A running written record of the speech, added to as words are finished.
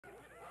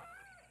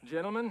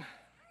Gentlemen,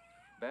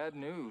 bad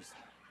news.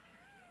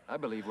 I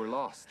believe we're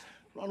lost.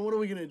 Ron, what are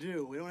we gonna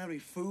do? We don't have any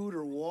food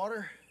or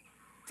water?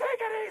 Take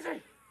it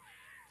easy!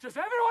 Just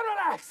everyone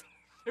relax!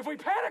 If we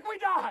panic, we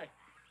die!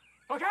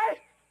 Okay?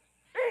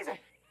 Easy!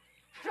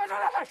 Just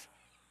relax!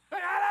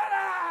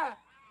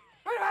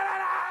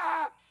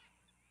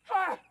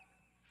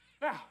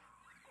 Now.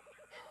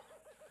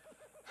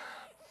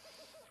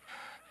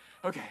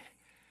 Okay.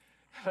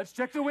 Let's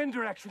check the wind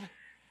direction.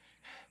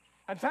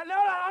 And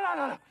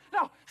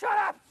no! Shut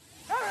up!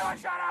 Everyone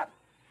shut up!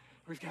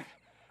 We've got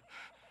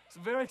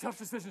some very tough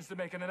decisions to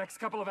make in the next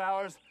couple of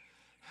hours.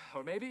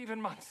 Or maybe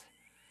even months.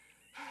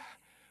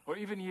 Or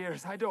even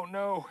years, I don't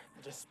know.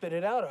 Just spit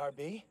it out,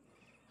 RB.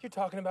 You're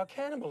talking about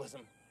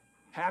cannibalism.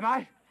 Am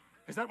I?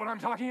 Is that what I'm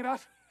talking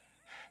about?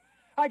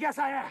 I guess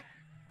I am.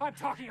 I'm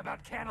talking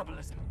about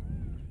cannibalism.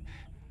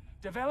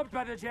 Developed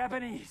by the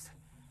Japanese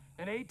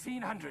in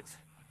 1800s.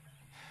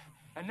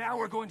 And now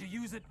we're going to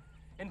use it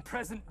in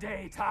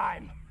present-day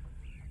time.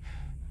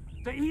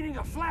 The eating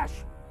of flesh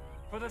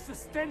for the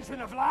suspension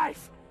of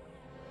life.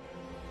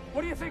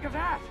 What do you think of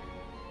that?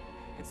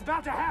 It's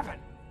about to happen.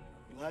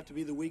 You'll have to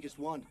be the weakest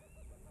one.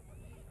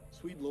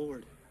 Sweet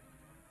Lord.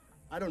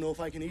 I don't know if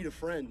I can eat a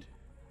friend.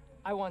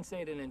 I once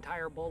ate an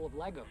entire bowl of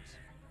Legos.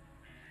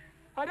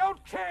 I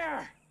don't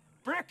care,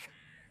 Brick.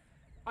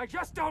 I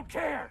just don't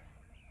care.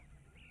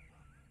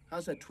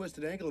 How's that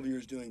twisted ankle of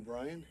yours doing,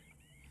 Brian?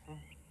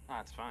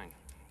 Ah, it's fine.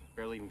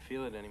 Barely even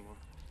feel it anymore.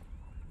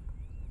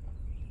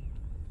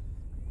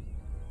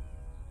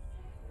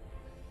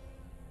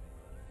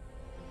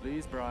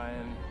 Please,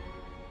 Brian.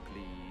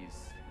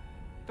 Please.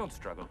 Don't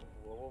struggle.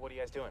 What are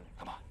you guys doing?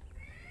 Come on.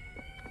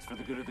 It's for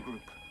the good of the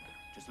group.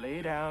 Just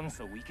lay down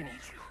so we can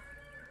eat you.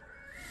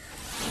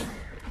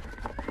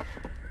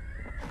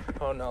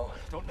 Oh, no.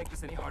 Don't make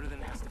this any harder than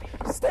it has to be.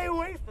 Stay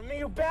away from me,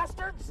 you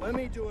bastards! Let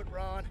me do it,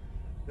 Ron.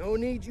 No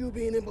need you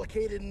being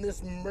implicated in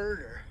this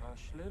murder.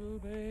 Hush, little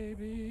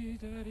baby,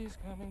 Daddy's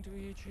coming to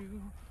eat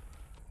you.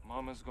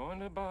 Mama's going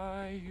to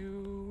buy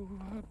you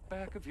a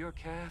back of your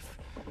calf.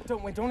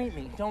 Don't eat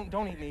me.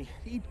 Don't eat me.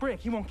 Eat Brick,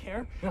 he won't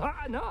care.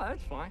 No,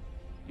 that's fine.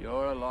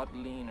 You're a lot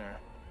leaner.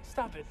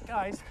 Stop it,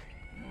 guys.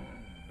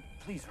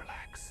 Please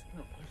relax.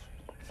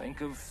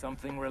 Think of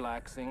something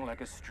relaxing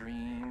like a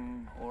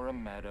stream or a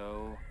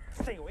meadow.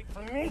 Stay away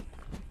from me.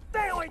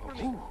 Stay away from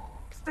me.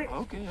 Stay.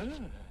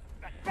 Okay.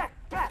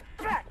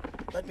 Back.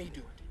 Let me do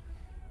it.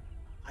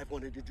 I've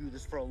wanted to do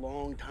this for a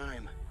long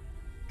time.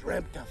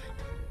 Dreamt of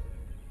it.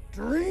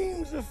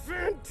 Dreams of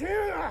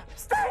Fantana!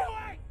 Stay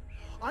away!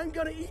 I'm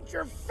gonna eat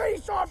your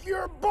face off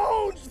your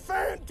bones,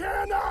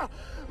 Fantana!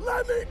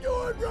 Let me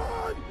do it,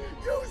 Ron!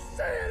 You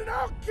say it and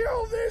I'll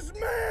kill this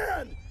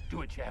man!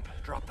 Do it, champ.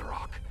 Drop the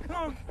rock.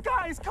 Oh,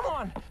 guys, come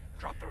on!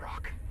 Drop the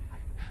rock.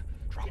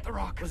 Drop the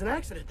rock. It was an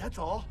accident, that's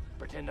all.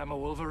 Pretend I'm a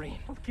Wolverine.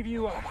 I'll give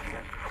you a...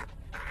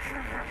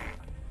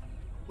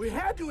 We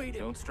had to eat it.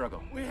 Don't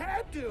struggle. We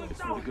had to.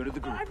 It's for the good of the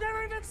group. I've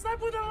never even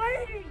slept with a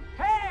lady!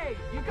 Hey,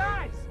 you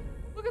guys!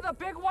 Look at the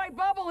big white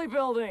bubbly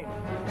building!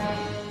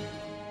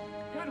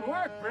 Good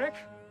work, Brick.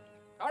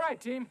 All right,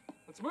 team.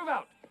 Let's move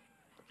out.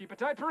 Keep a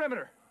tight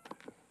perimeter.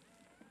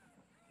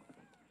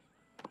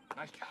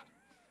 Nice job.